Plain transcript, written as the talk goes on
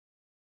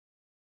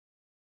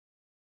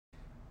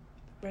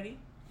Ready?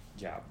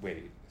 Yeah,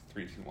 wait.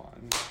 3, 2,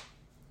 1.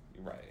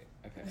 Right.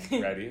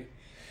 Okay. Ready?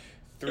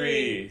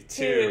 3,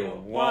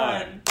 2,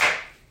 1.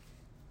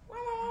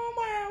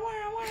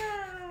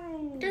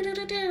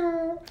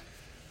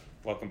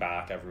 Welcome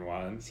back,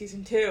 everyone.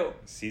 Season 2.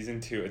 Season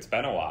 2. It's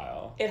been a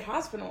while. It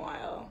has been a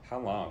while. How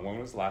long? When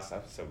was the last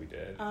episode we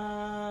did?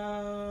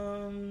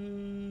 I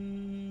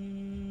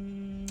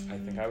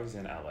think I was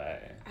in LA.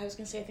 I was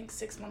gonna say, I think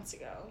 6 months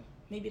ago.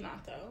 Maybe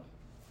not, though.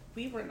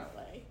 We were in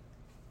LA.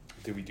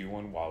 Did we do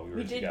one while we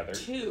were together? We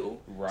did 2.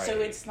 Right. So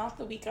it's not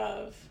the week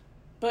of.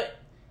 But,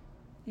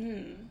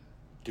 Did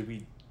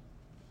we...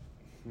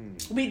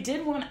 We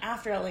did one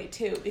after LA,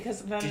 too,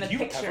 because then Did the you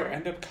picture... ever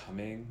end up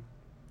coming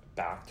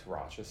back to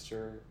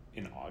Rochester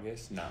in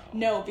August? No.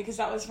 No, because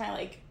that was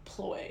my,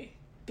 ploy.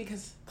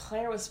 Because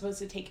Claire was supposed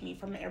to take me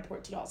from the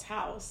airport to y'all's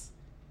house.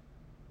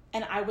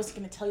 And I was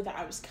going to tell you that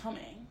I was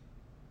coming.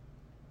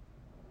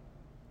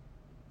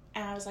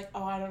 And I was like,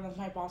 oh, I don't know if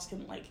my boss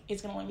can,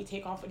 is going to let me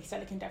take off. But he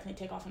said I can definitely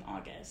take off in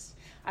August.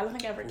 I don't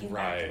think I ever came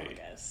back in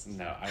August.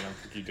 No, I don't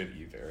think you did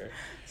either.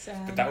 So,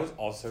 but that was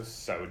also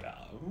so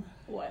dumb.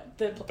 What?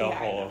 The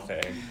whole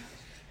thing.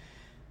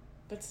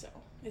 But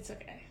still, it's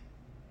okay.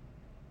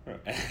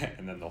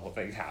 And then the whole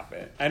thing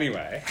happened.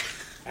 Anyway.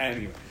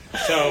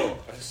 So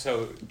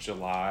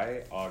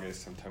July,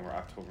 August, September,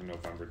 October,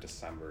 November,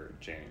 December,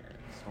 January.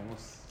 It's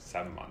almost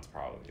 7 months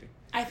probably.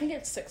 I think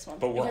it's 6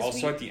 months. But we're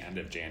also at the end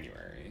of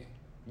January.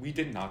 We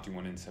did not do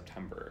one in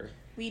September.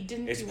 We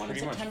didn't do one in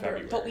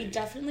September, but we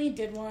definitely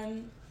did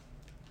one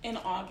in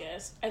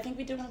August. I think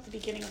we did one at the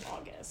beginning of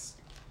August.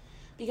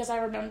 Because I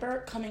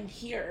remember coming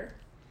here.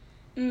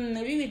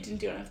 Maybe we didn't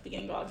do it at the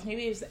beginning of August.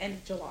 Maybe it was the end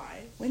of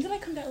July. When did I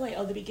come to LA?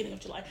 Oh, the beginning of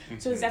July.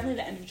 So it was definitely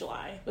the end of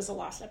July was the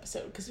last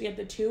episode. Because we had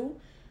the 2.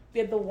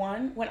 We had the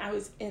one when I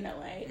was in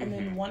LA. And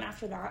then one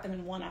after that. And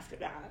then one after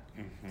that.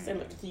 Because I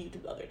looked at the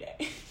YouTube the other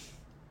day.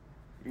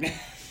 Okay.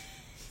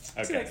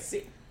 So let's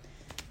see.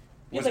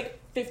 We had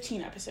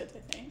 15 episodes, I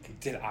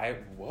think. Did I?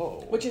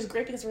 Whoa. Which is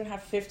great because we're going to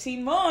have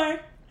 15 more.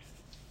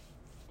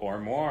 Or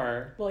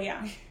more. Well,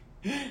 yeah.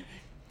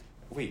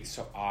 Wait,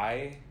 so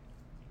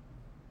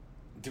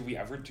did we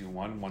ever do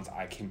one once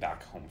I came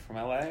back home from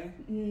LA?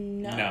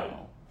 No.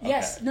 No. Okay.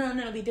 Yes. No,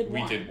 we did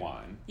one. We did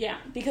one. Yeah,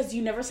 because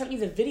you never sent me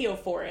the video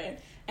for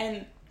it.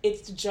 And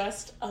it's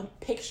just a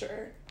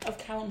picture of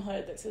Callum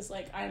Hood that says,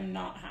 I'm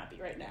not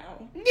happy right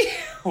now.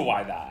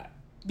 Why that?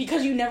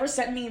 Because you never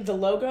sent me the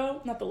logo.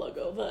 Not the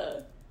logo,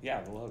 the... Yeah,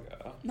 the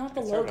logo. Not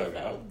the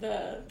logo,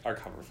 though. Our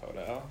cover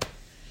photo.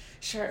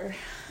 Sure.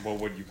 What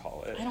would you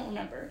call it? I don't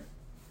remember.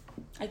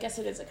 I guess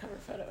it is a cover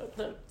photo.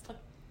 The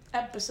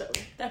episode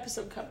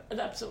cover,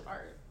 the episode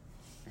art.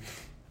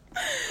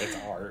 It's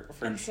art,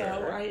 for and sure.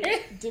 So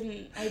I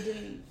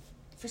didn't,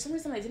 for some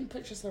reason I didn't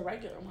put just the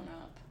regular one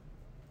up.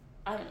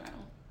 I don't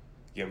know.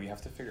 Yeah, we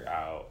have to figure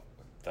out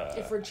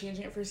if we're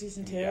changing it for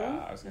season 2?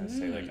 Yeah, I was going to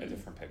say, a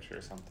different picture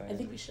or something. I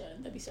think we should.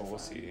 That'd be so fun. We'll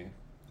see.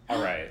 All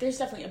right. There's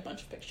definitely a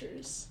bunch of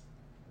pictures.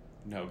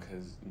 No,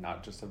 because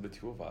not just of the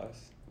 2 of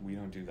us. We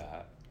don't do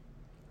that.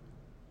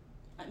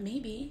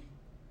 Maybe.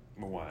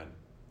 When?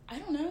 I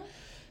don't know.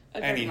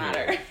 It doesn't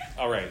matter.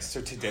 All right, so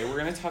today we're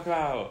going to talk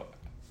about...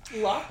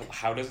 Luck?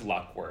 How does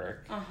luck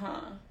work?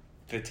 Uh-huh.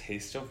 The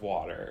taste of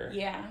water.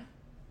 Yeah.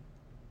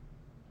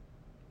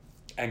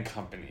 And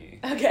company.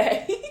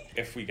 Okay.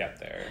 If we get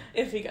there.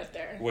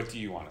 What do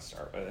you want to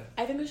start with?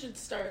 I think we should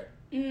start...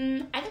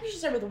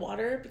 with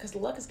water because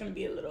luck is going to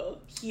be a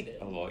little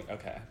heated.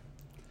 Okay.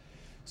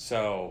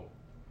 So,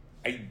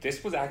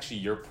 this was actually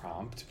your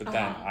prompt, but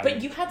then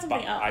But you had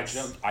something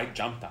else. I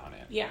jumped on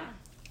it. Yeah.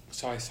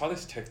 So I saw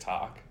this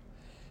TikTok,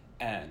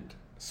 and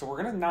so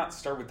we're going to not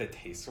start with the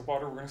taste of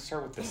water, we're going to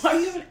start with this... Why do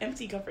you have an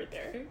empty cup right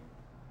there?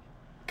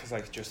 Because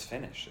I just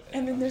finished it.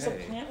 And then there's a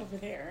plant over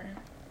there.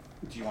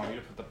 Do you want me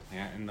to put the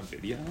plant in the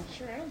video?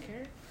 Sure, I don't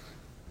care.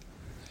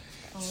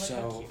 Oh, look so,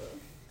 how cute.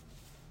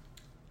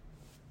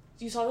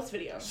 You saw this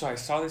video? So I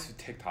saw this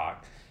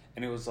TikTok,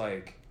 and it was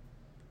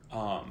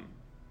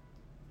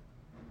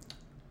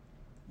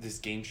this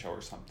game show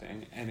or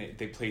something, and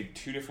they played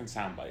 2 different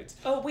sound bites.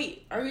 Oh,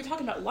 wait. Are you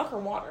talking about luck or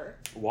water?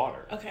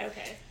 Water. Okay.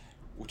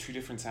 2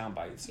 different sound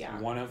bites. Yeah.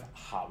 One of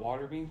hot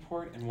water being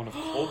poured and one of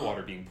cold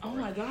water being poured.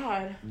 Oh my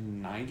god.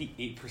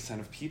 98%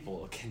 of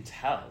people can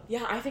tell.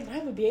 Yeah, I think I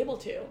would be able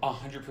to.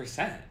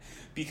 100%.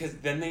 Because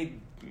then they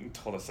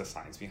told us the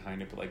science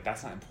behind it, but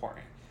that's not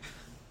important.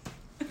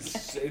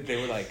 So they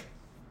were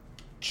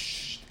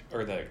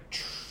or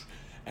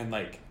and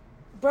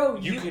bro,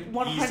 you could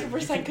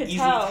 100% could easily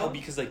tell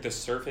because the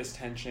surface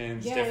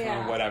tension's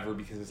different or whatever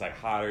because it's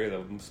hotter,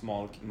 the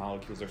small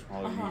molecules are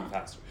smaller, moving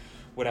faster,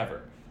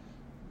 whatever.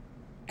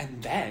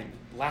 And then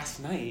last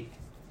night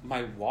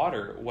my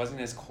water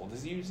wasn't as cold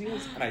as it usually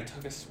is, and I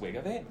took a swig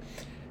of it,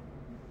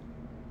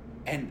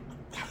 and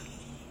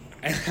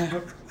are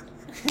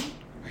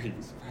you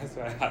surprised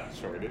by how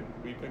shorted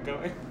we've been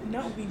going?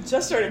 No, we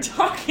just started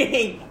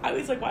talking. I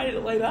was why did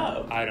it light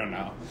up? I don't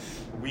know.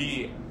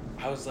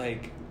 I was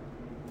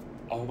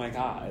oh my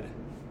god,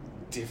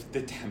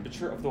 the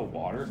temperature of the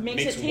water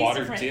makes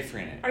water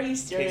different. Are you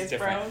serious,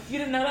 bro? You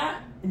didn't know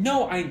that?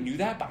 No, I knew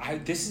that, but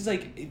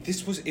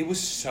it was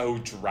so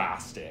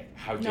drastic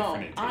how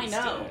different it tasted. I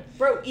know.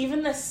 Bro,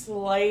 even the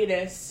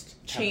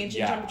slightest change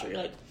in temperature, you're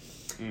like...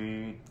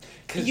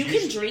 you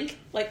can drink,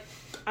 like,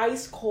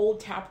 ice cold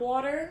tap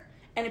water,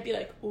 and it'd be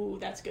like, ooh,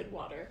 that's good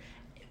water.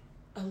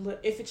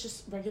 If it's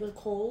just regular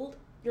cold...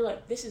 You're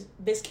like,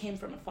 this came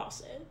from a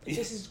faucet. Like,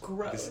 this is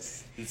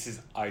gross. This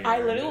is iron. I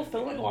literally will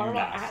fill my water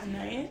bottle at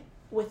night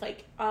with,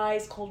 like,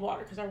 ice cold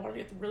water because our water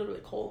gets really, really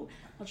cold.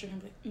 I'll drink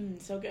and be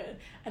like, so good.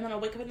 And then I'll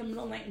wake up in the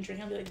middle of the night and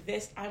drink and I'll be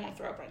like, I want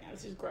to throw up right now.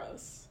 This is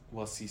gross.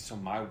 Well, see, so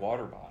my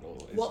water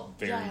bottle is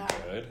very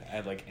good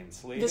at, like,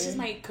 insulating. This is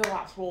my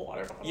collapsible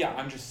water bottle. Yeah,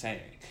 I'm just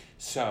saying.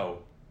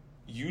 So,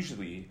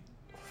 usually...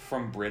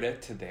 from Brita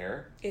to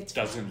there, it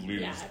doesn't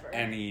lose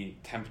any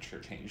temperature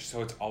change.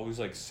 So it's always,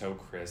 like, so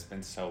crisp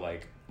and so,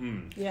 like,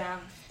 Yeah.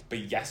 But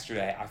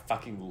yesterday, I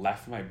fucking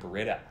left my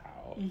Brita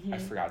out. I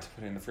forgot to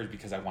put it in the fridge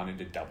because I wanted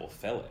to double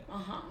fill it.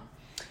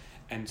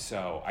 And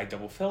so I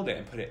double filled it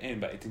and put it in,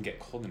 but it didn't get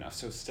cold enough.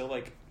 So it's still,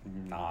 like,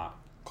 not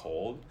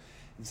cold.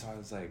 And so I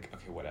was like,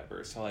 okay,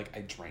 whatever. So, like,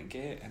 I drank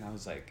it and I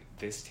was like,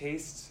 this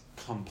tastes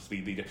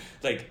completely different.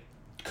 Like,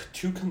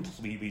 two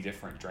completely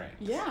different drinks.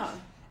 Yeah.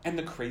 And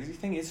the crazy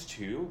thing is,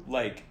 too,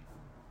 like,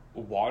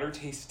 water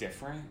tastes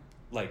different,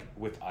 like,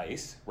 with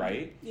ice,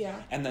 right?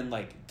 Yeah. And then,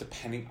 like,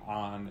 depending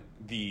on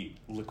the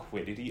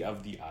liquidity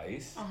of the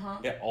ice,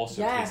 it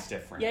also tastes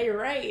different. Yeah, you're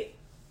right.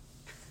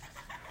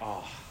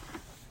 Oh.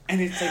 And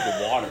it's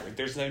like water.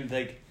 There's no,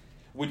 like,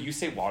 would you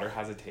say water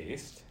has a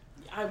taste?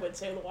 I would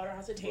say the water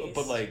has a taste.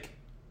 But like,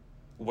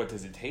 what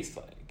does it taste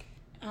like?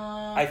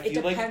 It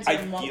depends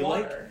on what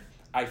water.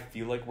 I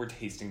feel like we're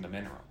tasting the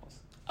minerals.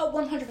 Oh,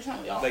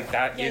 100% we are. Like,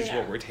 that is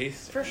what we're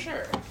tasting. For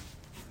sure.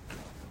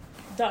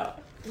 Duh.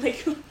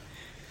 Like...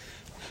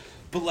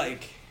 But,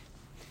 like,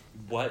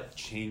 what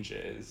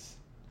changes?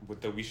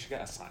 We should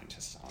get a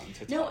scientist on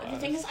to tell us. No, the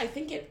thing is, I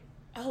think it...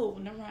 Oh,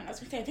 never mind. I was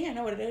going to say, I think I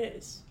know what it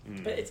is.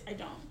 But I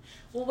don't.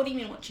 Well, what do you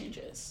mean what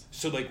changes?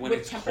 So, like, when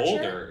it's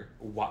colder,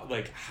 what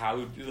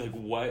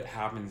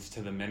happens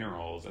to the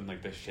minerals and,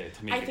 like, the shit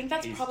to make it taste different?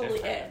 I think that's probably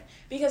it.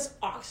 Because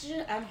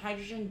oxygen and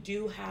hydrogen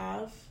do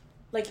have...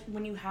 Like,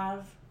 when you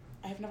have...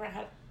 I've never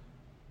had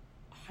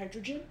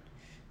hydrogen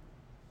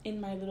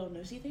in my little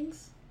nosy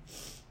things.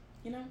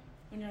 You know?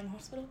 When you're in the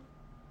hospital.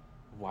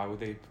 Why would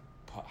they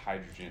put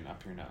hydrogen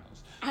up your nose?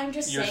 I'm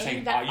just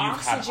saying that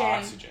you've had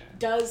oxygen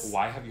does...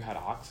 Why have you had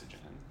oxygen?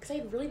 Because I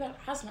had really bad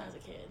asthma as a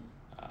kid.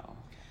 Oh,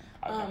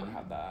 okay. I've never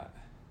had that.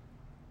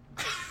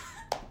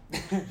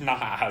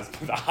 Not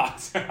asthma, the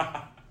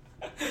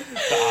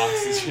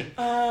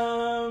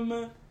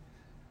oxygen.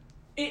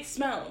 It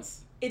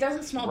smells. It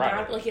doesn't smell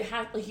bad, but, like, it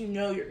has, like, you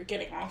know you're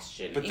getting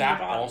oxygen in your body. But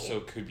that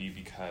also could be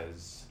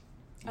because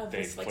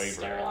they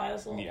flavor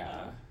it.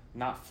 Yeah.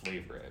 Not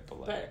flavor it, but,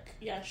 like... But,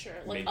 yeah, sure.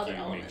 Like, other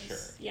elements. Make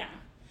sure. Yeah.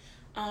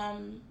 But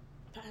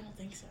I don't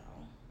think so.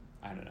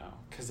 I don't know.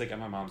 Because, like, at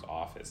my mom's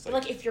office, like...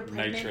 But, like, if you're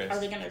pregnant, are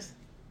they gonna...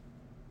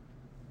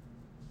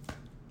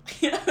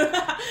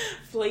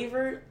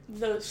 flavor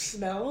the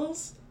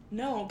smells?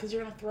 No, because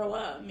you're gonna throw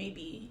up,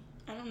 maybe.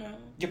 I don't know.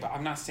 Yeah, but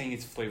I'm not saying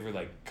it's flavored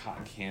like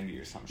cotton candy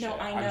or some shit. No,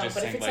 I know. I'm just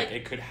saying, like,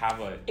 it could have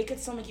a... It could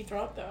still make you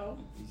throw up, though.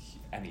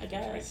 Anything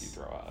can make you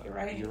throw up. You're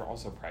right. You're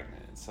also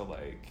pregnant, so,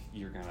 like,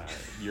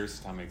 your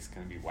stomach's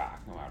gonna be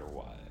whacked no matter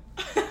what.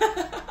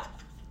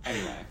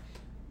 Anyway.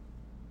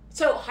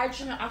 So,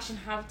 hydrogen and oxygen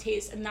have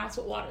taste, and that's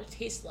what water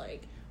tastes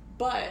like.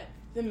 But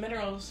the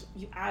minerals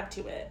you add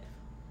to it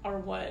are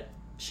what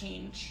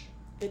change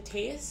the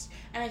taste.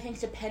 And I think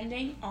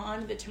depending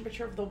on the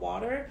temperature of the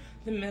water,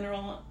 the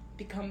mineral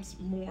becomes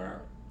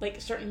more,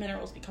 like, certain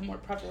minerals become more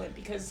prevalent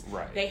because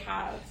they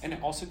have... And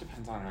it also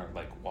depends on our,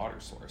 like, water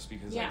source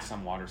because, like,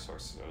 some water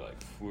sources are,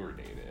 like,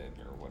 fluoridated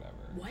or whatever.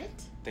 What?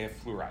 They have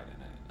fluoride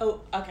in it.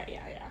 Oh, okay,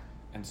 yeah.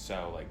 And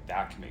so, like,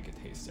 that can make it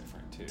taste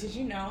different, too. Did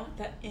you know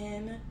that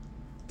in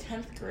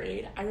 10th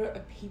grade, I wrote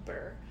a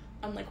paper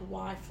on, like,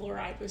 why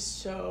fluoride was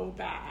so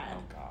bad?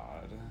 Oh,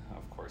 God.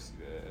 Of course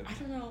you did. I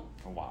don't know.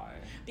 Why?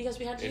 Because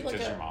we had to do, like,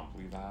 Does your mom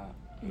believe that?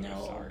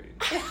 No. Sorry.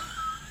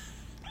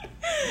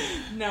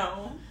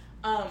 No.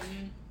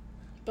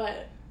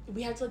 But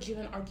we had to, like, do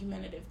an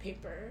argumentative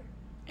paper,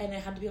 and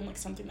it had to be on, like,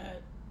 something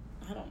that,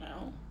 I don't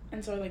know.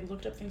 And so I, like,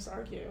 looked up things to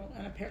argue,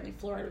 and apparently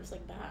fluoride was,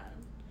 like, bad.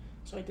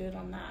 So I did it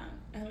on that.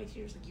 And, like,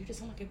 he was like, you just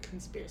sound like a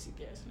conspiracy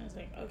theorist. And I was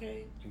like,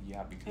 okay.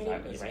 Yeah, because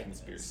that is a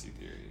conspiracy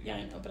theory. Yeah,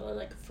 I know. But I,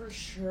 like, for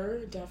sure,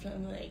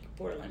 definitely, like,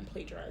 borderline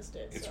plagiarized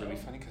it. It's really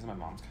funny because my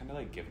mom's kind of,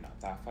 like, given up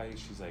that fight.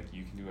 She's like,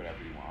 you can do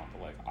whatever you want,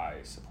 but, like,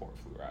 I support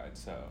fluoride.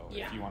 So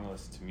if you want to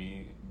listen to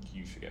me,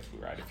 you should get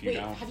fluoride. If you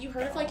don't, have you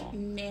heard of, like,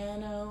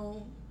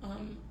 nano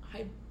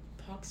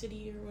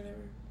hypoxity or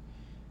whatever?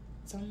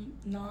 I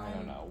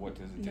don't know. What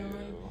does it do?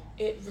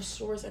 It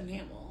restores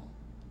enamel.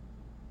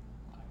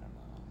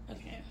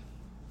 Okay.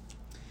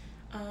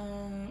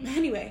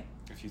 Anyway.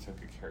 If you took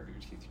good care of your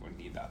teeth, you wouldn't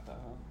need that,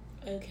 though.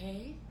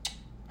 Okay.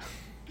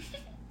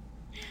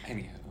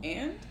 Anywho.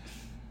 And?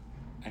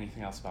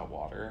 Anything else about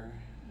water?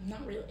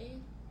 Not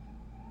really.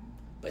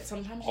 But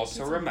sometimes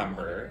also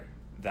remember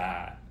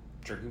that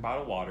drinking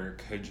bottled water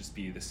could just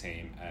be the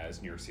same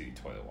as New York City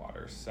toilet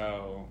water.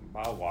 So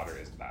bottled water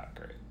isn't that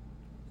great.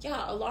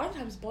 Yeah, a lot of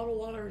times bottled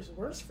water is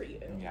worse for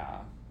you. Yeah.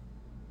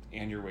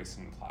 And you're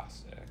wasting the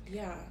plastic.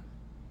 Yeah.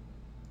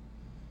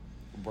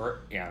 We're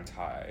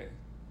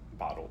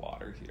anti-bottled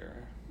water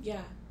here.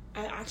 Yeah,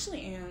 I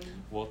actually am.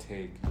 We'll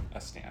take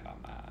a stand on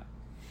that.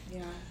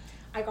 Yeah.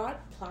 I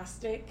got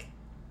plastic,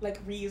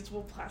 like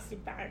reusable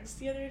plastic bags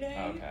the other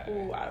day. Okay.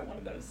 Ooh, I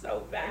wanted them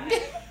so bad.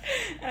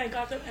 And I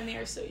got them and they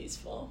are so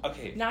useful.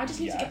 Okay. Now I just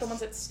need to get the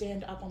ones that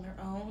stand up on their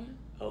own.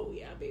 Oh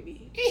yeah,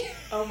 baby.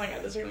 Oh my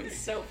god, those are gonna be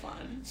so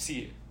fun.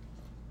 See,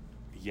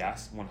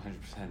 yes,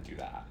 100% do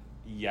that.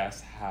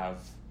 Yes, have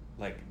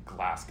like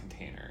glass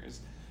containers.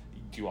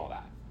 Do all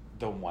that.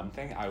 The one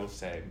thing I will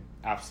say,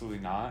 absolutely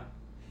not.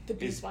 The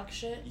beeswax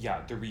shit?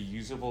 Yeah, the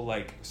reusable,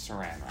 like,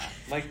 saran wrap.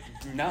 Like,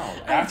 no.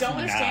 I don't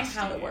understand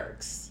how it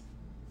works.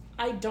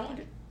 I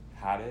don't.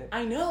 Had it?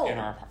 I know. In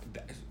our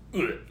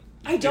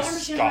I don't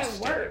understand how it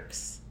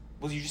works.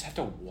 Well, you just have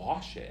to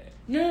wash it.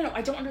 No.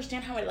 I don't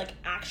understand how it, like,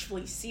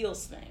 actually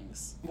seals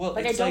things. Well,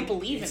 like, I don't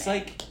believe in it. It's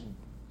like,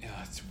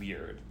 it's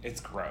weird. It's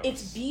gross.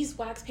 It's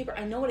beeswax paper.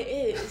 I know what it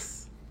is.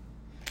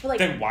 But like,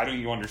 then why don't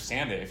you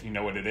understand it if you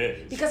know what it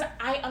is? Because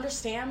I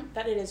understand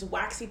that it is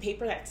waxy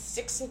paper that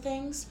sticks to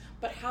things,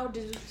 but how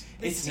does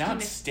it's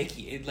not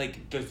sticky. It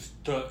like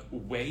the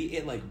way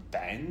it like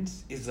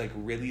bends is like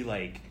really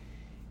like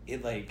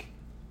it like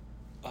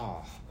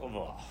ugh.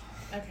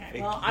 Okay,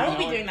 well I won't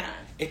be doing that.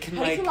 It can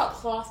how do you feel about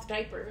cloth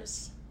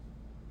diapers?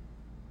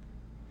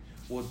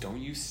 Well, don't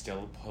you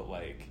still put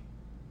like?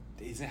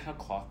 Isn't how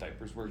cloth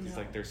diapers work? Is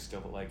like there's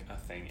still like a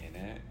thing in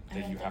it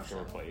that you have to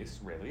replace.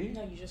 Really?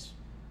 No, you just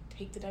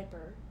take the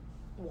diaper,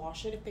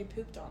 wash it if they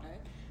pooped on it,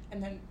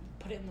 and then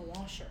put it in the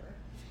washer.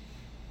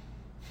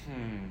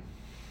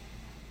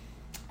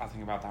 I'll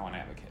think about that when I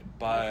have a kid.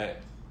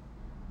 But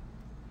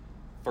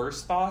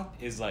first thought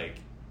is like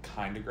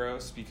kind of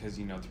gross because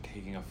they're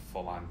taking a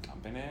full on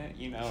dump in it.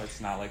 It's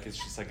not like it's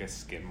just like a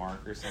skin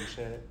mark or some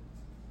shit.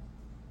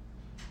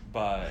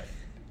 But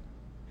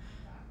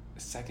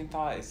second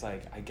thought is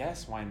like, I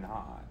guess why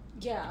not?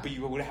 Yeah. But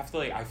you would have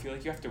to I feel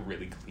like you have to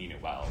really clean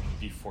it well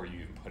before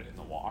you even put it in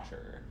the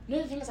washer. No,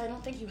 the thing is I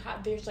don't think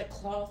there's like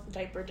cloth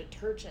diaper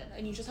detergent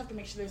and you just have to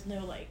make sure there's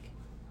no like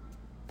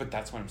but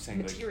that's what I'm saying.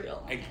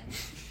 Material.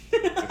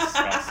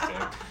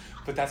 Disgusting.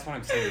 But that's what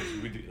I'm saying.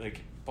 You would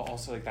but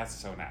also that's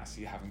so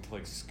nasty having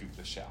to scoop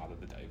the shit out of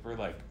the diaper.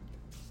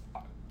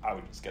 I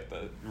would just get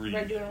the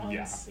regular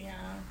ones. Yeah.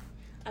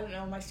 I don't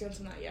know. My stance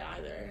on that yet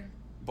either.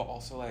 But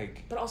also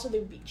But also they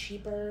would be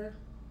cheaper.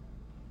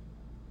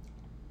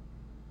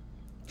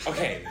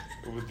 Okay,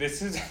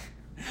 this is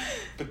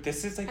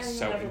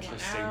so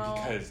interesting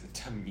because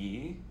to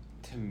me,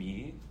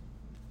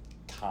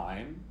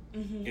 time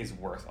is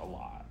worth a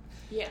lot.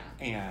 Yeah.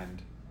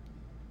 And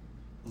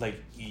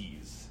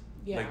ease.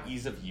 Yeah.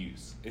 Ease of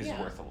use is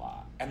worth a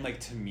lot. And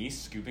to me,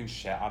 scooping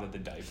shit out of the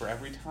diaper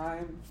every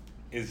time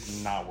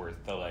is not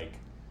worth the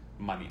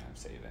money I'm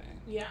saving.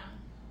 Yeah.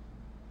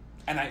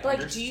 And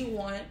do you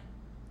want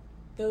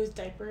those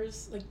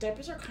diapers?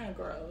 Diapers are kind of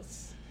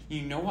gross.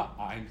 You know what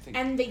I'm thinking?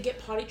 And they get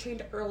potty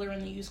trained earlier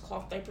and they use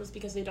cloth diapers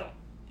because they don't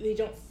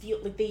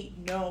feel they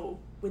know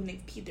when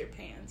they've peed their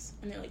pants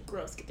and they're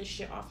gross, get this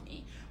shit off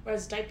me.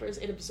 Whereas diapers,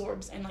 it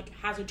absorbs and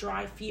has a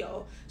dry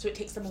feel, so it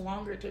takes them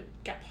longer to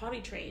get potty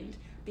trained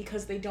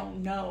because they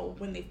don't know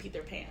when they've peed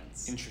their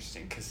pants.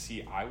 Interesting, because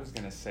see, I was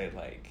gonna say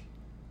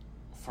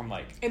from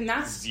and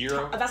that's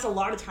zero. That's a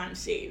lot of time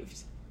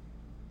saved.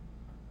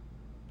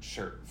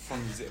 Sure,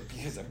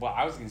 because what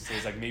I was gonna say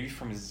is maybe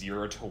from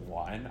 0 to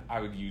 1,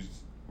 I would use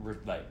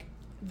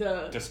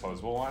the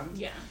disposable ones.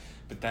 Yeah.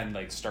 But then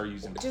start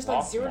using just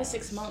 0 to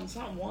 6 months,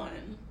 not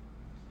 1.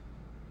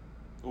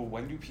 Well,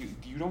 when do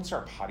you don't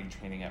start potty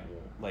training at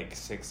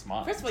 6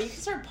 months? First of all, you can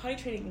start potty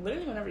training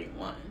literally whenever you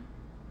want,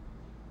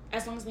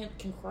 as long as they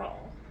can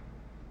crawl.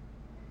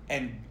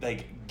 And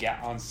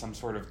get on some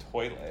sort of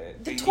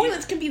toilet. The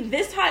toilets can be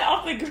this high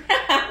off the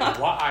ground.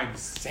 What I'm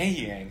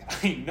saying,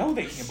 I know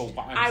they can, but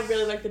I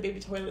really like the baby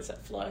toilets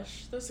that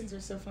flush. Those things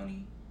are so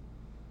funny.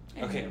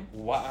 Okay,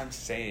 what I'm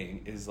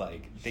saying is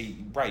they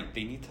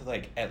need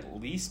to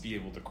at least be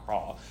able to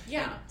crawl.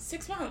 Yeah,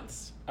 6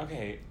 months.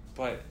 Okay,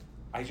 but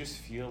I just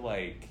feel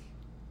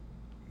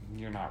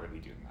you're not really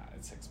doing that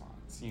at 6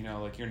 months.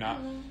 You're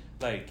not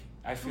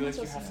I feel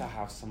you have to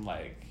have some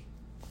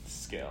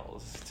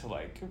skills to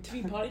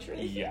be potty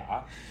trained.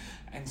 Yeah,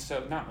 and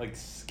so not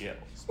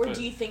skills. Or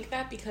do you think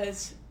that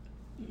because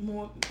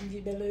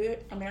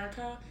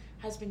America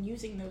has been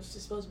using those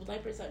disposable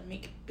diapers that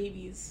make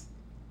babies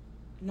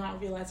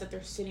not realize that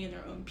they're sitting in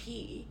their own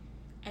pee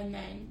and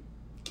then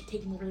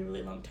taking a really,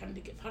 really long time to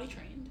get potty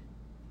trained?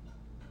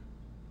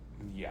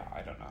 Yeah,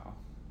 I don't know.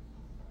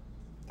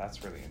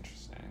 That's really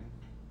interesting.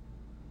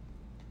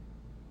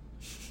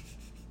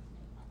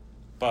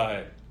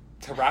 But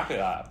to wrap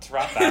that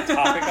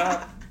topic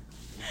up,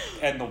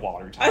 and the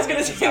water topic. I was going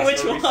to say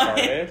which one.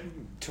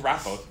 To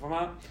wrap both of them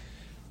up,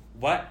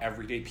 what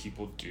everyday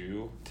people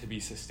do to be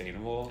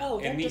sustainable,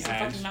 in the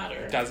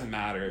end, doesn't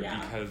matter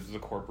because the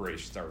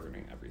corporations are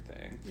ruining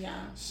everything.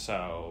 Yeah.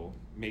 So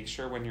make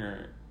sure when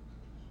you're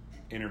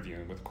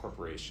interviewing with a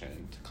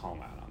corporation to call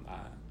them out on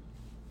that.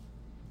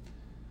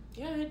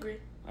 Yeah, I agree.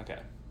 Okay.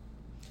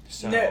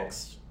 So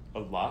next, a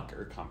luck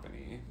or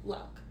company?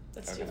 Luck.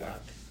 Let's do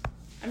luck.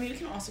 I mean, we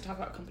can also talk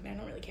about company. I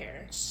don't really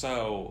care.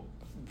 So,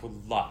 with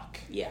luck.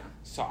 Yeah.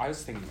 So I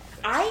was thinking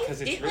about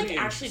this. It really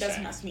actually does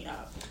mess me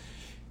up.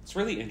 It's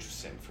really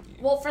interesting for me.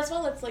 Well, first of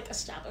all, let's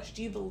establish.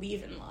 Do you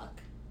believe in luck?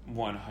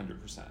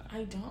 100%.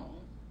 I don't.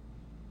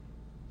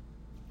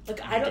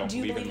 I don't. Do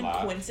you believe in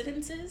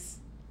coincidences?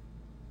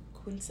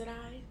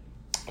 Coincidi?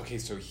 Okay,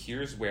 so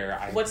here's where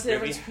I. What's the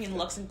difference between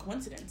lucks and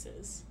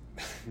coincidences?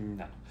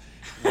 No.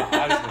 What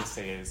I was going to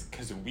say is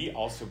because we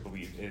also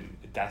believe in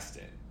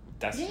destiny.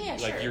 Yeah,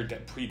 sure. You're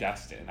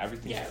predestined.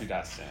 Everything's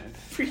predestined.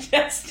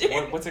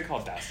 Predestined? What's it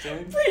called?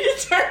 Destined?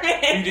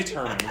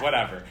 Predetermined.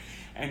 Whatever.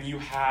 And you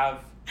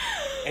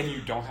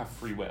don't have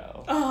free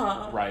will.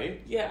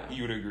 Right? Yeah.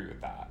 You would agree with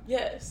that?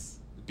 Yes.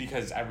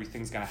 Because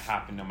everything's going to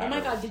happen no matter. Oh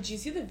my God, did you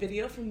see the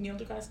video from Neil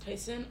deGrasse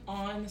Tyson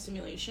on the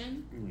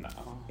simulation?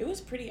 No. It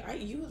was pretty,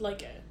 you would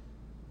like it.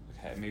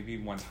 Okay, maybe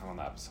one time on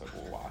the episode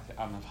we'll watch it.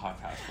 On the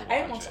podcast we'll watch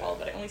I didn't watch all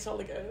of it. I only saw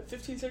a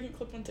 15-second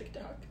clip on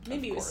TikTok.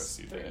 Maybe it was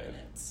 3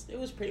 minutes. It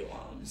was pretty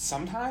long.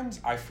 Sometimes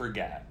I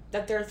forget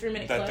that there are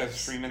 3-minute clips. That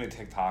there's 3-minute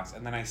TikToks,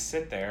 and then I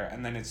sit there,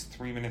 and then it's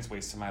 3 minutes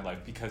wasted of my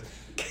life because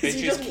you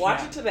just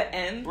watch it to the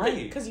end,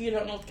 right? Because you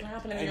don't know what's gonna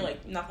happen, and you're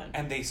like nothing.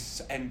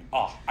 And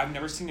I've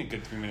never seen a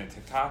good 3-minute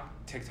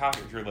TikTok.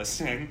 If you're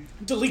listening,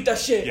 delete that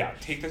shit. Yeah,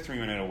 take the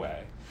 3-minute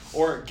away,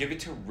 or give it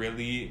to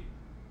really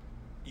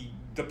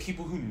the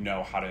people who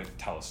know how to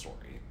tell a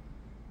story.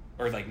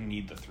 Or,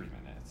 need the 3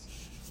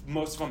 minutes.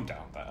 Most of them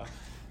don't, though.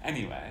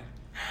 Anyway.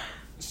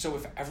 So,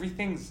 if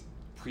everything's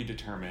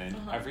predetermined,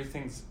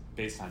 everything's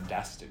based on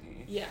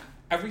destiny. Yeah.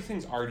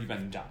 Everything's already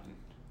been done,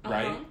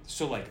 right?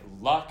 So,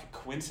 luck,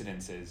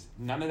 coincidences,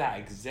 none of that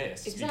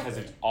exists because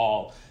it's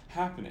all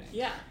happening.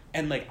 Yeah.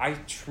 And, I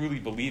truly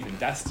believe in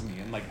destiny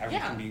and,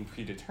 everything being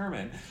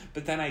predetermined.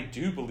 But then I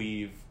do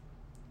believe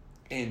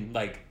in,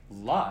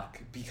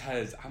 luck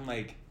because I'm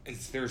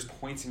there's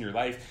points in your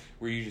life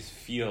where you just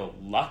feel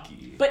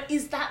lucky. But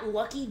is that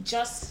lucky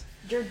just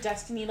your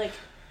destiny,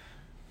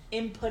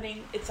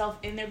 inputting itself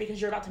in there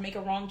because you're about to make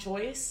a wrong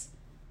choice?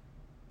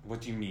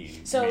 What do you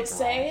mean? So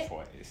say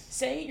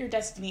your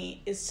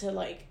destiny is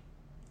to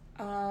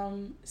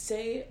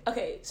say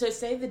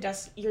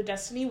your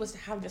destiny was to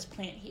have this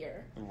plant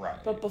here.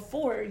 Right. But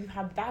before you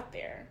have that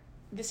there,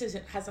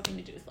 has nothing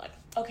to do with luck.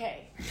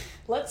 Okay.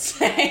 Let's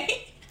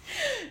say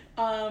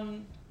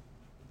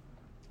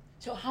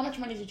so how much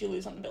money did you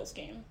lose on the Bills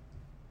game?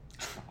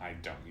 I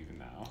don't even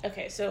know.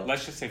 Okay, so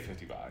let's just say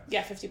 $50.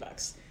 Yeah,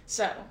 $50.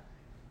 So.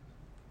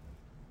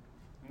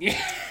 Yeah.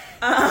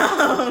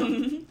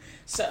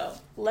 So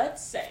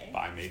let's say. But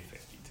I made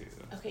 50 too.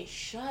 Okay,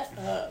 shut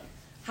up.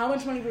 How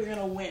much money were we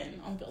gonna win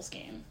on Bills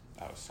game?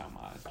 Oh, so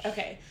much.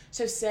 Okay,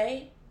 so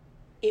say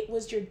it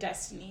was your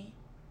destiny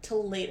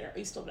till later. Are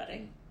you still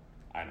betting?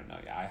 I don't know.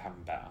 Yeah, I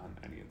haven't bet on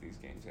any of these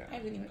games yet. I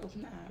haven't even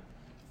opened the app.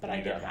 But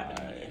I didn't have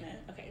any money in it.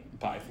 Okay.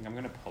 But I think I'm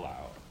going to pull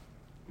out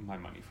my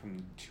money from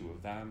 2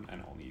 of them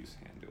and only use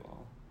FanDuel.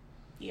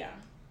 Yeah.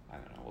 I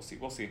don't know.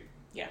 We'll see.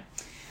 Yeah.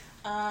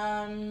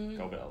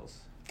 Go Bills.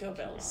 Go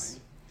Bills.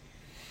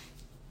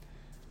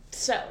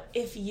 So,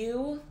 if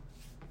you...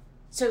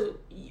 So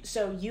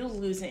you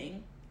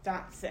losing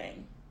that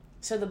thing.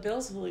 So the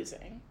Bills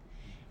losing.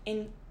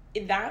 And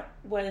that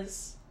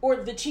was... Or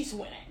the Chiefs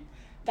winning.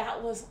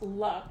 That was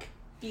luck.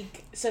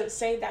 So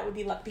say that would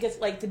be luck. Because,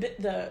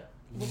 the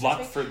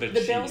luck for the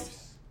Chiefs.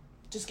 Bills,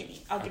 just give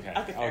me. I'll get there.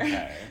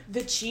 Okay.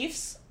 The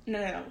Chiefs.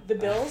 No. The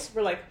Bills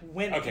were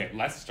winning. Okay,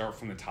 let's start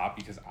from the top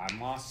because I'm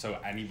lost. So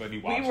anybody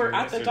watching this or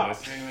listening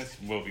to this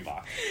will be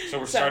lost. So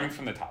we're starting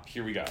from the top.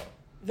 Here we go.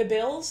 The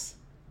Bills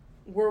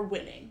were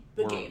winning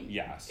the game.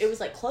 Yes. It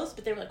was close,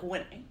 but they were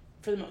winning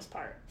for the most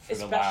part. For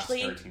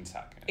especially the last 13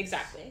 seconds.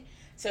 Exactly.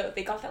 So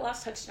they got that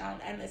last touchdown,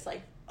 and it's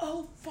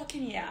oh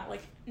fucking yeah!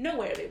 No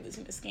way are they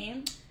losing this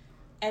game.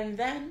 And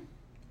then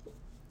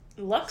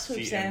luck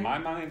swoops in. In my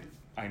mind,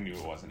 I knew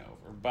it wasn't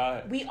over,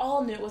 but we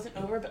all knew it wasn't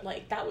over. But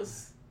that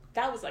was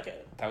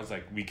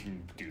we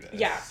can do this.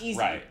 Yeah, easy.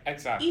 Right,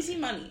 exactly. Easy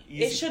money.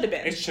 It should have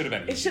been. It should have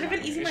been. It should have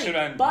been easy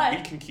money. But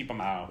we can keep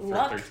them out for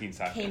luck 13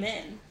 seconds. Came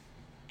in,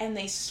 and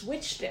they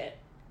switched it,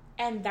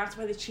 and that's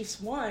why the Chiefs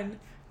won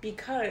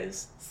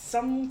because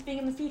something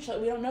in the future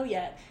that we don't know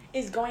yet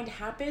is going to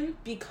happen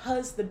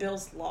because the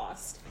Bills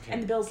lost. Okay.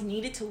 And the Bills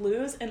needed to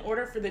lose in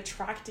order for the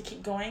track to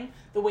keep going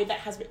the way that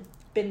has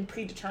been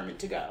predetermined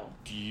to go.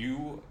 Do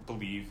you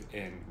believe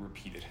in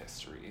repeated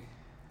history?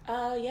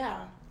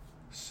 Yeah.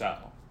 So,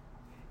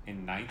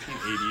 in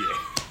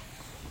 1988...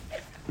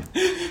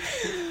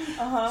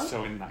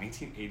 So in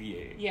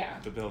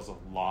 1988, the Bills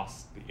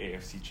lost the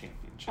AFC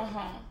Championship.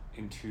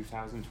 In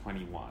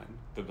 2021,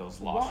 the Bills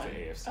lost the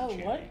AFC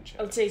Championship. Oh, what?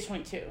 Oh, today's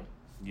 22.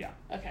 Yeah.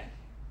 Okay.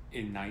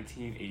 In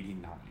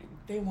 1989,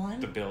 they won.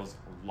 The Bills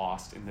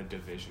lost in the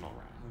divisional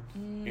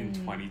round. In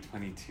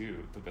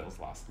 2022, the Bills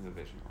lost in the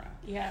divisional round.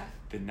 Yeah.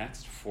 The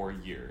next 4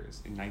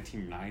 years, in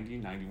 1990,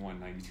 91,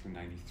 92,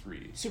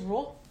 93, Super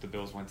Bowl? The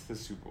Bills went to the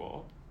Super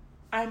Bowl.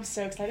 I'm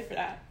so excited for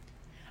that.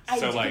 I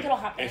so, think it'll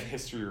happen. If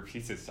history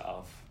repeats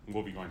itself,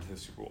 we'll be going to the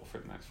Super Bowl for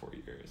the next 4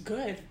 years.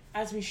 Good,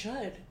 as we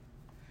should.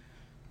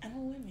 And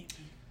we'll win, maybe.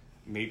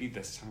 Maybe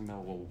this time, though,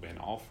 we'll win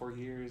all 4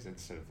 years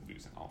instead of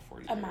losing all 4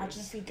 years.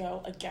 Imagine if we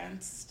go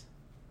against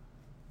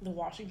the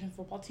Washington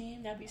football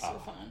team. That'd be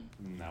so fun.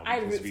 No,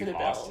 I'd root for the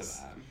Bills.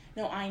 To them.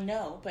 No, I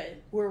know,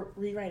 but we're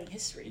rewriting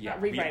history. Yeah,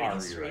 not rewriting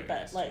history,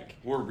 but history. Like...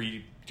 We're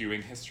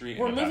redoing history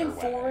We're in a moving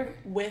better forward way.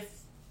 With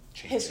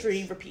Changes.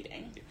 History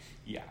repeating.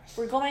 Yes.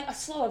 We're going a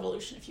slow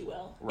evolution, if you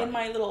will. Right. In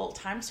my little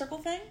time circle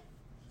thing,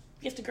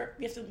 you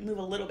have to move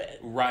a little bit.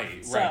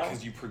 Right,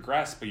 because you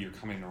progress, but you're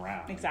coming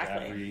around.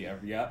 Exactly.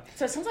 Every up.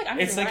 So it sounds like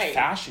It's like right.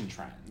 Fashion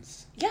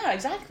trends. Yeah,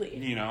 exactly.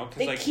 You know,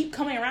 because they keep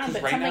coming around.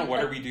 But right now,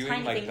 what are we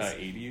doing? Like the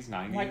 80s,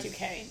 90s.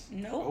 Y2K.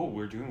 Nope. Oh,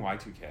 we're doing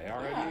Y2K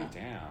already. Yeah.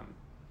 Damn.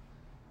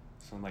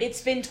 So like,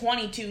 it's been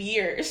 22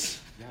 years.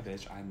 Yeah,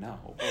 bitch. I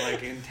know. But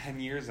like in 10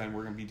 years, then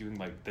we're gonna be doing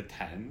like the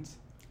 10s.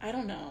 I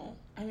don't know.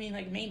 I mean,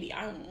 like maybe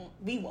I won't.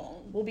 We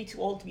won't. We'll be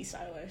too old to be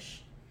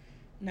stylish.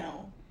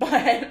 No,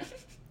 but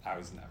I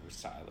was never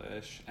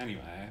stylish.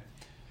 Anyway.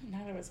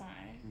 Neither was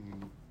I.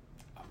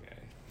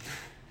 Okay.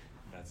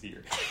 That's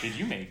your. Did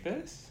you make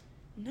this?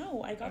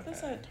 No, I got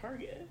this at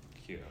Target.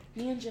 Cute.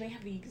 Me and Jenny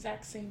have the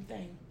exact same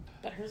thing,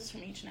 but hers is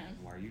from H&M.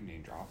 Why are you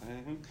name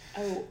dropping?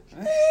 Oh.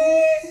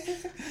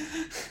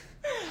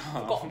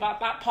 Forgot about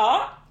that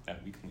part. Yeah,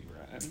 we can leave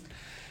her in.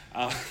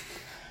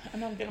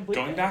 And I'm gonna bleep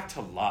going back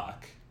to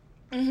luck.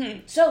 Mm-hmm.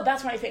 So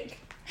that's what I think.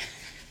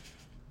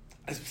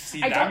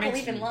 See, I don't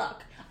believe in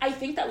luck. I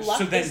think that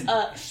luck is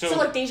so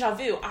like deja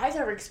vu. I've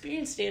never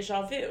experienced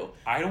deja vu.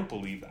 I don't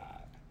believe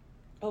that.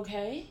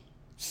 Okay.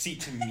 See,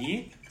 to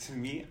me,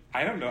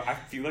 I don't know. I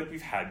feel like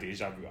we've had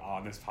deja vu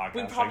on this podcast.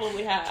 We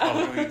probably have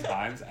 12 million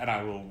times, and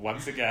I will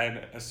once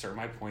again assert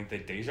my point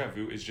that deja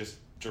vu is just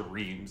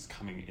dreams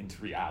coming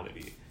into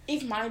reality.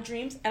 If my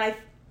dreams, and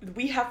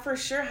we have for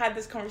sure had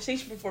this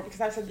conversation before because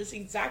I've said this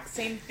exact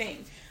same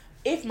thing.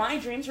 If my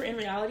dreams were in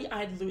reality,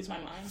 I'd lose my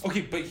mind. Okay,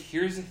 but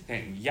here's the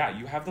thing. Yeah,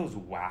 you have those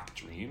whack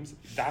dreams.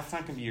 That's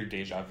not going to be your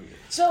deja vu.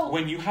 So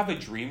when you have a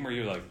dream where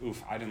you're like,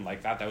 oof, I didn't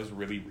like that. That was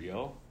really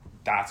real.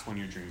 That's when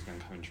your dream's going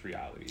to come into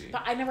reality.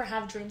 But I never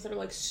have dreams that are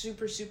like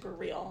super, super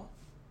real.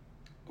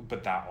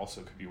 But that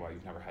also could be why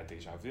you've never had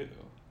deja vu.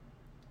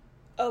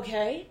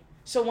 Okay.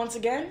 So once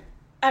again,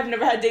 I've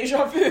never had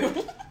deja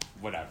vu.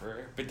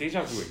 Whatever. But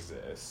deja vu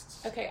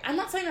exists. Okay, I'm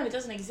not saying that it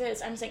doesn't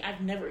exist. I'm saying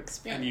I've never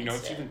experienced it. And you know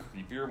what's even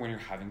creepier? When you're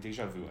having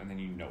deja vu and then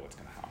you know what's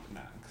going to happen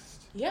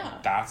next. Yeah.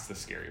 That's the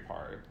scary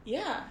part.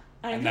 Yeah,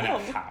 I know. And then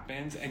it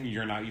happens and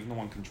you're not even the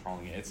one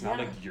controlling it. It's not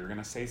like you're going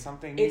to say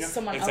something. It's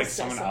someone else. It's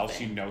like someone else.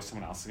 You know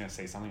someone else is going to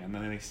say something and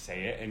then they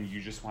say it and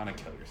you just want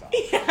to kill yourself.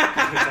 Yeah.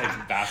 It's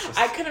like, that's just,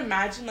 I could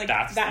imagine like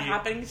that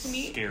happening to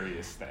me.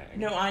 Scariest thing.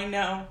 No, I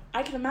know.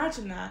 I can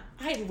imagine that.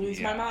 I'd lose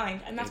my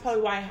mind. And that's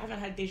probably why I haven't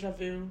had deja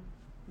vu.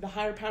 The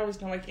higher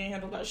powers know I can't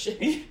handle that shit.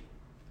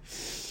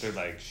 They're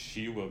like,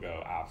 she will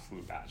go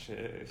absolute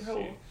batshit.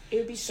 Bro, it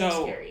would be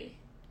so scary.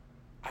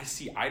 I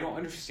see. I don't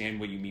understand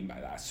what you mean by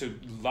that. So,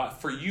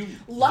 for you,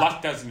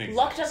 luck doesn't exist.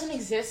 Luck doesn't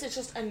exist. It's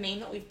just a name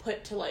that we've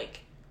put to,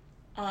 like,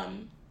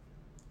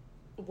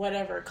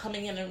 whatever,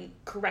 coming in and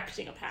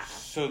correcting a path.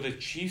 So the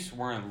Chiefs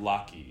weren't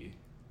lucky,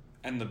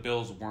 and the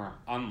Bills weren't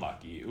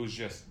unlucky. It was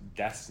just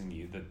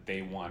destiny that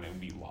they won and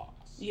we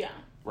lost. Yeah.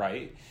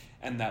 Right?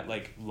 And that,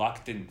 like,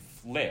 luck didn't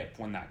flip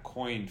when that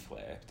coin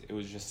flipped. It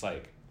was just,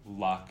 like,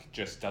 luck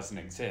just doesn't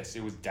exist.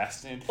 It was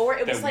destined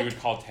that we would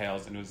call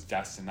tails, and it was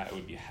destined that it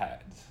would be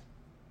heads.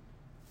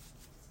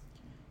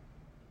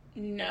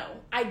 No.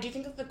 I do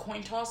think that the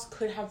coin toss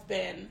could have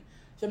been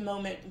the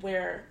moment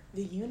where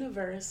the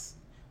universe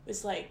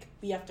was like,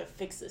 we have to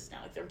fix this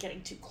now. Like, they're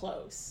getting too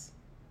close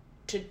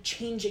to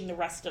changing the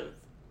rest of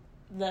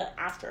the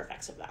after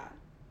effects of that.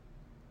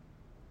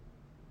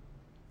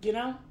 You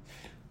know?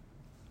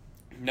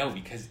 No,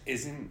 because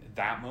isn't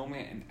that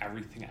moment and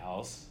everything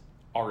else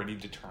already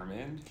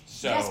determined?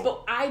 So yes,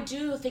 but I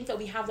do think that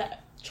we have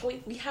that choice.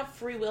 We have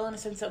free will in a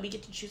sense that we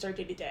get to choose our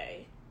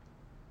day-to-day.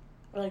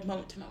 Or, like,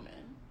 moment to moment.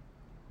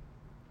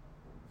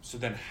 So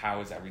then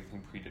how is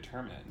everything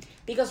predetermined?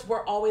 Because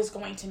we're always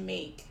going to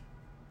make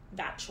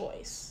that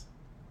choice.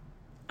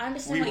 I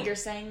understand what you're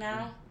saying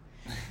now,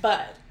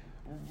 but...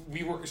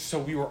 We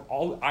were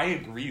all... I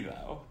agree,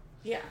 though.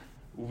 Yeah.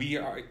 We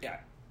are... Yeah.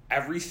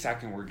 Every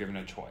second we're given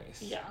a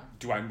choice. Yeah.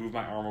 Do I move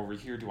my arm over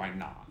here? Do I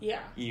not? Yeah.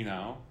 You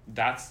know?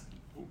 That's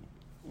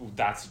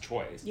a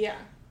choice. Yeah.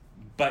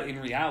 But in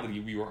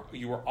reality,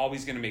 you were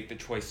always going to make the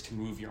choice to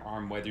move your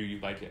arm whether you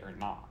like it or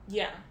not.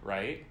 Yeah.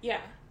 Right? Yeah.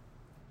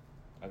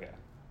 Okay.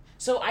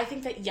 So I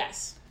think that,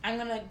 yes, I'm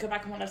going to go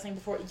back on what I was saying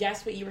before.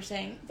 Yes, what you were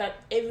saying, that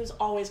it was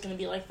always going to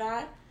be like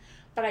that.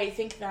 But I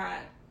think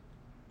that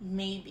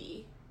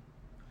maybe,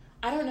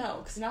 I don't know,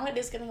 because now it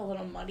is getting a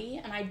little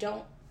muddy, and I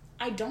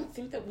don't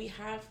think that we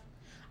have,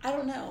 I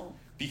don't know.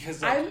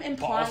 Because I'm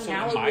implying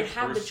now that we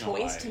have the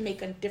choice to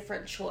make a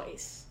different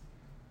choice.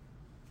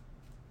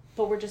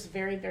 But we're just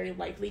very, very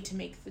likely to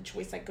make the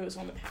choice that goes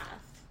on the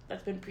path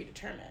that's been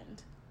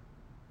predetermined.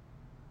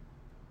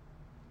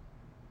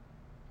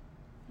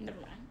 Never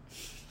mind.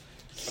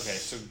 Okay,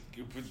 so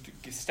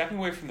stepping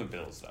away from the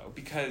bills, though,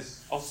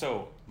 because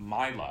also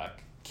my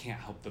luck can't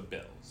help the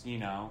bills, you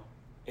know?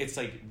 It's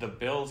like the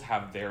bills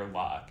have their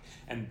luck,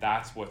 and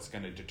that's what's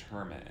going to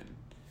determine,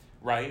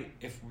 right?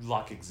 If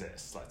luck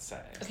exists, let's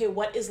say. Okay,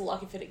 what is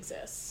luck if it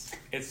exists?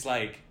 It's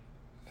like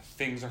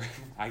things are,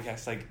 I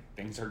guess, like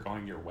things are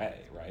going your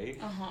way, right?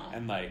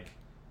 And like...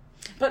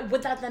 But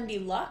would that then be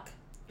luck?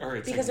 Or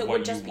it's because like it what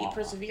would just you be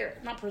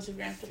want. not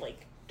perseverance, but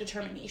like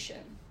determination.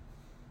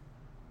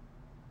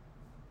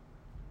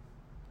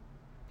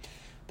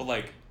 But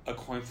like a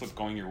coin flip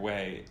going your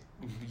way,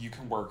 you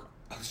can work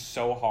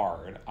so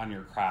hard on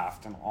your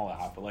craft and all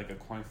that, but like a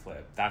coin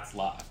flip, that's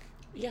luck.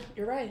 Yeah,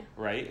 you're right.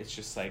 Right? It's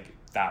just like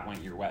that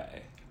went your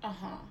way.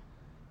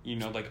 You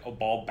know, like a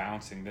ball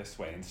bouncing this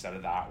way instead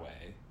of that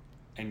way,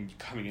 and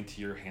coming into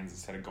your hands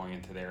instead of going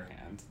into their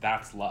hands.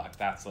 That's luck.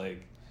 That's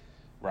like,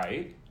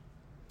 right?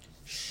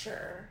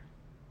 Sure.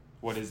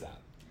 What is that?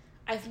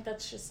 I think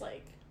that's just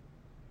like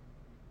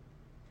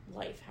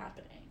life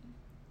happening.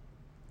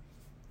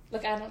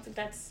 Like, I don't think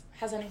that's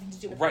has anything to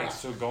do with right. luck.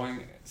 So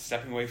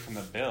stepping away from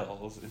the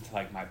bills into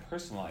like my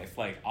personal life,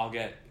 like I'll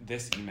get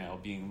this email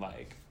being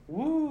like,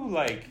 woo,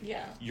 like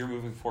you're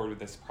moving forward with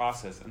this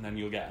process, and then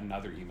you'll get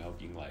another email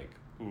being like,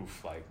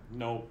 oof, like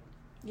nope.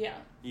 Yeah.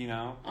 You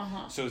know?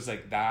 So it's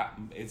like that,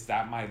 is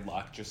that my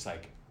luck just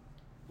like,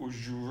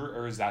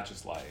 or is that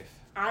just life?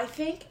 I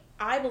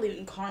believe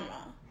in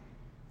karma.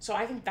 So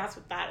I think that's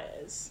what that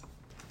is.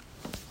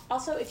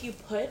 Also, if you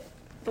put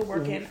the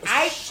work in,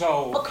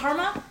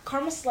 karma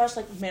 /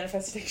 like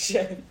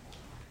manifestation.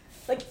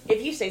 Like,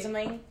 if you say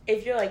something,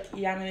 if you're like,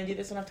 yeah, I'm going to do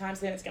this enough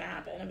times, then it's going to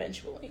happen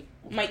eventually.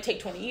 It might take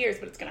 20 years,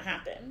 but it's going to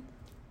happen.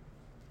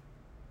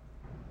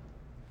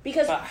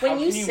 Because when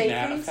you say things... How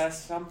can you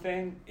manifest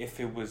something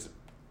if it was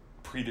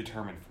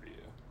predetermined for you?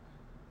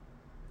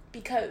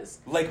 Because...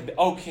 Like,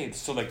 okay,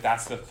 so, like,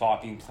 that's the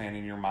thought being planned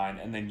in your mind,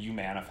 and then you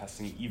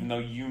manifesting it, even though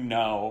you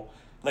know...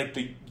 Like,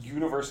 the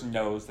universe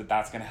knows that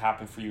that's going to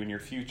happen for you in your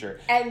future.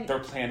 And they're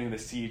planting the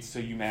seeds, so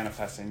you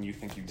manifest it and you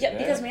think you did it. Yeah,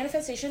 because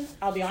manifestation,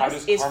 I'll be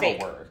honest, is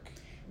fake. How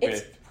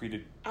does karma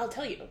work? I'll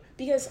tell you.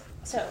 Because,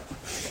 so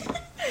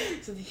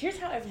here's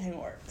how everything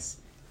works.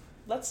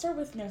 Let's start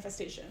with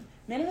manifestation.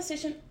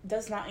 Manifestation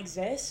does not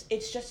exist.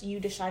 It's just you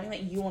deciding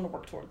that you want to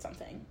work towards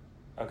something.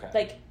 Okay.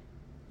 Like,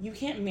 you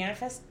can't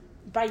manifest...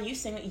 By you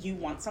saying that you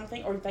want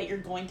something or that you're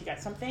going to get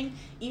something,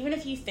 even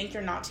if you think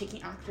you're not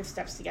taking active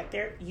steps to get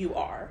there, you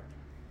are.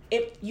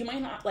 You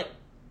might not, like,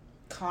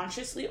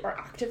 consciously or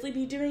actively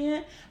be doing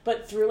it,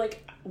 but through,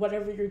 like,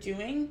 whatever you're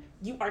doing,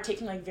 you are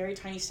taking, like, very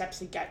tiny steps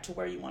to get to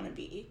where you want to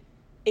be.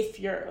 If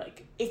you're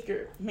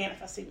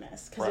manifesting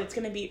this. Because it's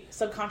going to be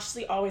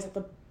subconsciously always at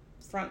the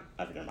front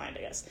of your mind,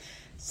 I guess.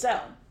 So,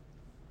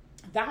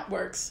 that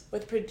works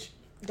with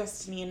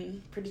destiny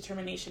and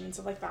predetermination and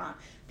stuff like that.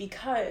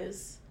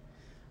 Because,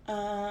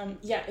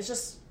 it's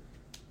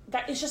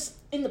just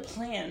in the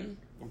plan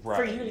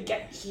for you to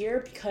get here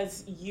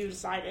because you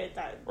decided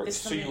that this is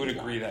so you would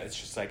agree that it's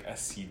just like a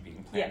seed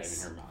being planted in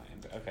your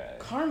mind. Okay.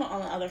 Karma, on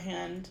the other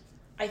hand,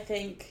 I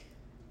think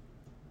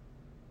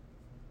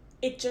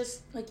it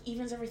just like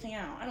evens everything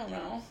out. I don't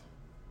know.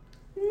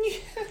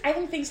 I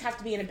think things have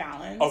to be in a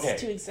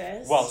balance to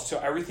exist. Well, so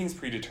everything's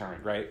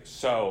predetermined, right?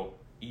 So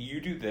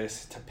you do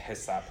this to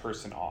piss that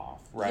person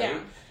off, right? Yeah.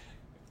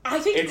 I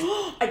think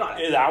I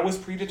got it. That was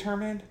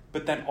predetermined,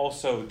 but then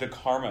also the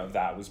karma of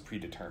that was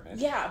predetermined.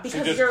 Yeah,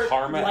 because your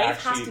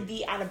life has to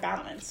be out of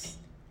balance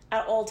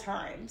at all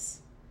times.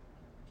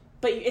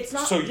 But it's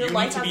not your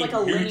life as like a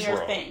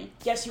linear thing.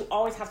 Yes, you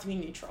always have to be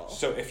neutral.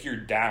 So if you're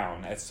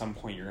down, at some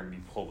point you're going to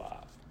be pulled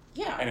up.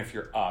 Yeah. And if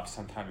you're up,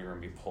 sometime you're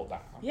going to be pulled down.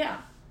 Yeah.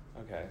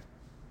 Okay.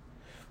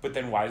 But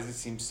then why does it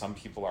seem some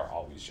people are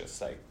always just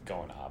like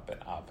going up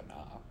and up and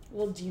up?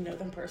 Well, do you know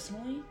them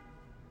personally?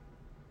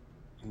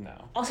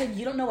 No. Also,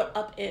 you don't know what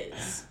up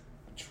is.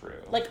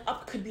 True. Like,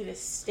 up could be this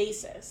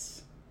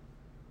stasis.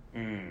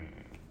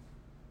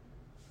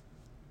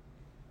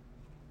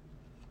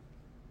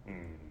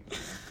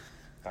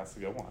 That's a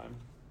good one.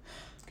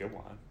 Good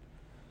one.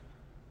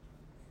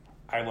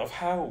 I love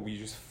how we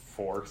just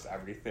force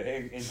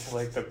everything into,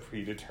 like, the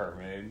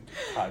predetermined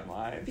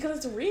timeline. Because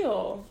it's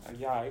real.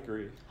 Yeah, I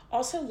agree.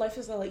 Also, life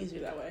is a lot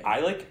easier that way. I,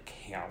 like,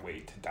 can't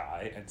wait to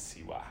die and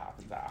see what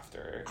happens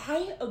after.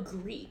 I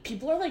agree.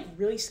 People are, like,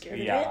 really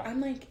scared of it.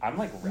 I'm like,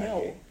 ready.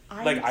 No.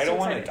 I don't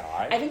want to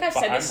die. I think I've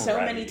said this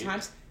so many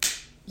times.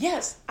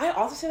 Yes, I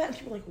also say that, and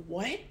people are like,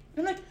 what? And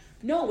I'm like,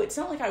 no, it's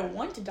not like I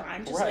want to die.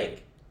 I'm just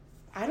like,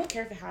 I don't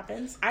care if it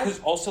happens.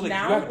 Because also, like, you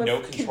have no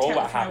control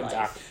what happens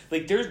after.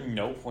 Like, there's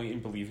no point in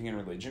believing in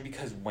religion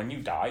because when you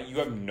die, you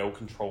have no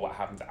control what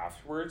happens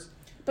afterwards.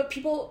 But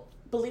people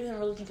believe in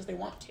religion because they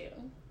want to.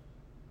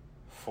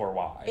 For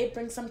why? It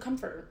brings some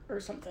comfort or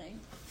something.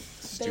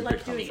 Stupid they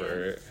like comfort. doing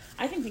it.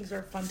 I think things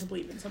are fun to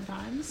believe in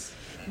sometimes.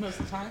 Most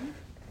of the time.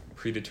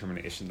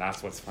 Predetermination,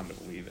 that's what's fun to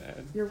believe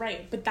in. You're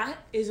right, but that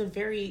is a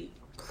very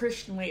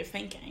Christian way of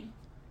thinking.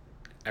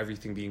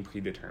 Everything being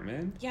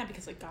predetermined? Yeah,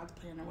 because like God's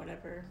plan or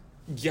whatever.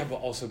 Yeah, but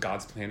also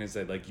God's plan is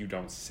that like you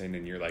don't sin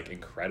and you're like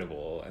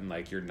incredible and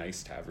like you're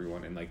nice to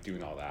everyone and like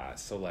doing all that.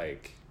 So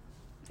like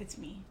it's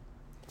me.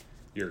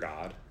 You're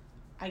God.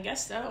 I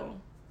guess so.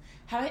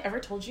 Have I ever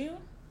told you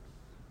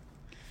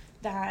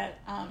that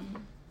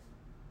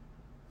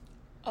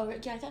oh yeah, I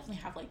definitely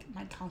have like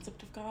my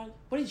concept of God.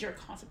 What is your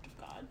concept of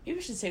God? Maybe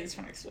we should say this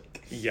for next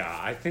week. Yeah,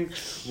 I think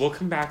we'll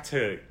come back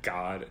to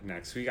God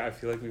next week. I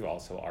feel like we've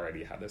also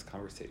already had this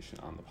conversation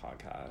on the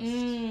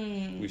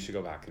podcast. We should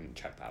go back and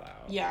check that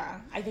out. Yeah,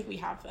 I think we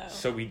have though.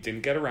 So we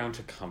didn't get around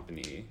to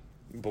Company,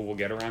 but we'll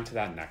get around to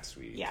that next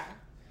week. Yeah.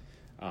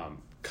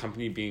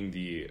 Company being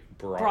the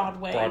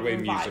Broadway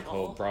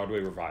musical, Broadway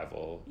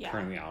revival,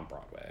 currently on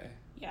Broadway.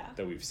 Yeah.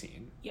 That we've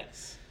seen.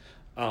 Yes.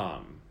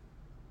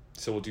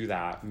 So we'll do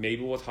that.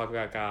 Maybe we'll talk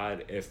about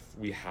God if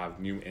we have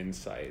new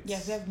insights.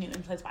 Yes, we have new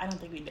insights, but I don't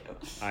think we do.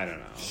 I don't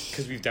know.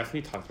 Because we've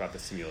definitely talked about the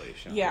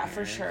simulation. Yeah,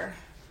 for sure.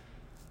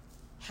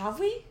 Have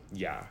we?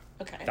 Yeah.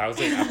 Okay. That was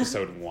like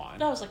episode 1.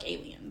 That was like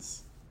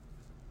aliens.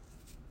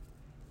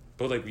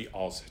 But like we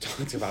also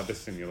talked about the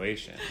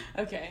simulation.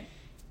 Okay.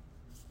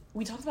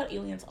 We talked about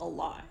aliens a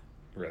lot.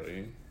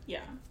 Really?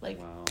 Yeah. Like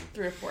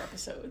 3 or 4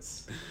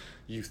 episodes.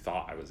 You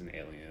thought I was an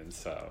alien,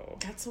 so...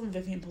 That's what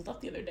Vivian pulled up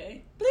the other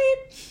day.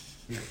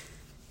 Bleep!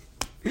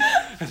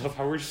 I love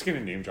how we're just going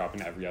to name drop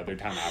in every other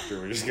time after.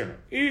 We're just going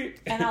to...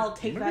 And I'll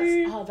take that...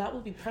 Oh, that will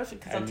be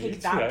perfect, because I'll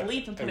take that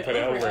bleep and put it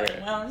over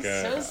it. Well, I'm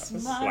so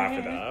smart. Slap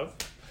it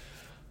up.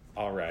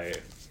 All right.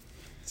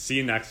 See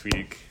you next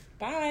week.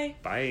 Bye.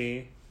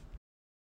 Bye.